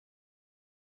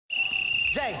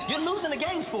Jay, you're losing the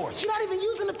games for us. You're not even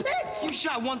using the picks. You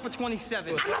shot 1 for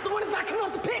 27. I'm not the one that's not coming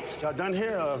off the picks. Y'all done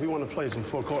here? We want to play some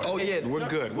full court. Oh, yeah, we're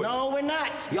good. No, we're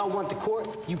not. Y'all want the court,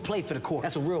 you play for the court.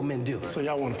 That's what real men do. So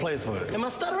y'all want to play for it? Am I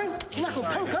stuttering? You're not gonna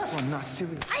punk us. I'm not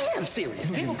serious. I am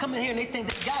serious. People come in here and they think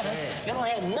they got us. They don't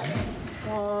have nothing.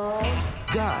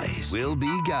 Guys will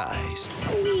be guys.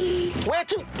 Sweet. Where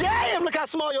to? Damn, look how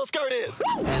small your skirt is.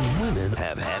 And women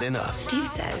have had enough. Steve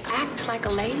says, act like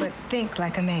a lady, but think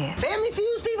like a man. Family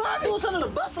Feud, Steve Harvey doing something to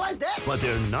the bus like that? But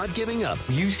they're not giving up.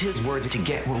 Use his words to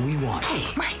get what we want.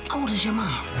 Hey, Mike, how old is your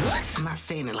mom? What? I'm not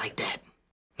saying it like that.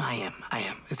 I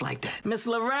am. It's like that. Miss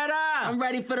Loretta, I'm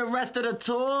ready for the rest of the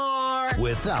tour.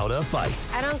 Without a fight.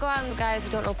 I don't go out with guys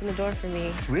who don't open the door for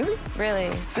me. Really?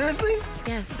 Really? Seriously?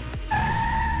 Yes.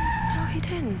 No, he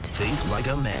didn't. Think like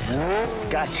a man.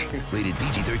 Gotcha. Rated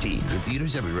PG-13. In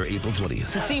theaters everywhere, April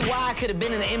 20th. To see why I could have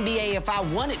been in the NBA if I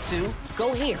wanted to,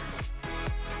 go here.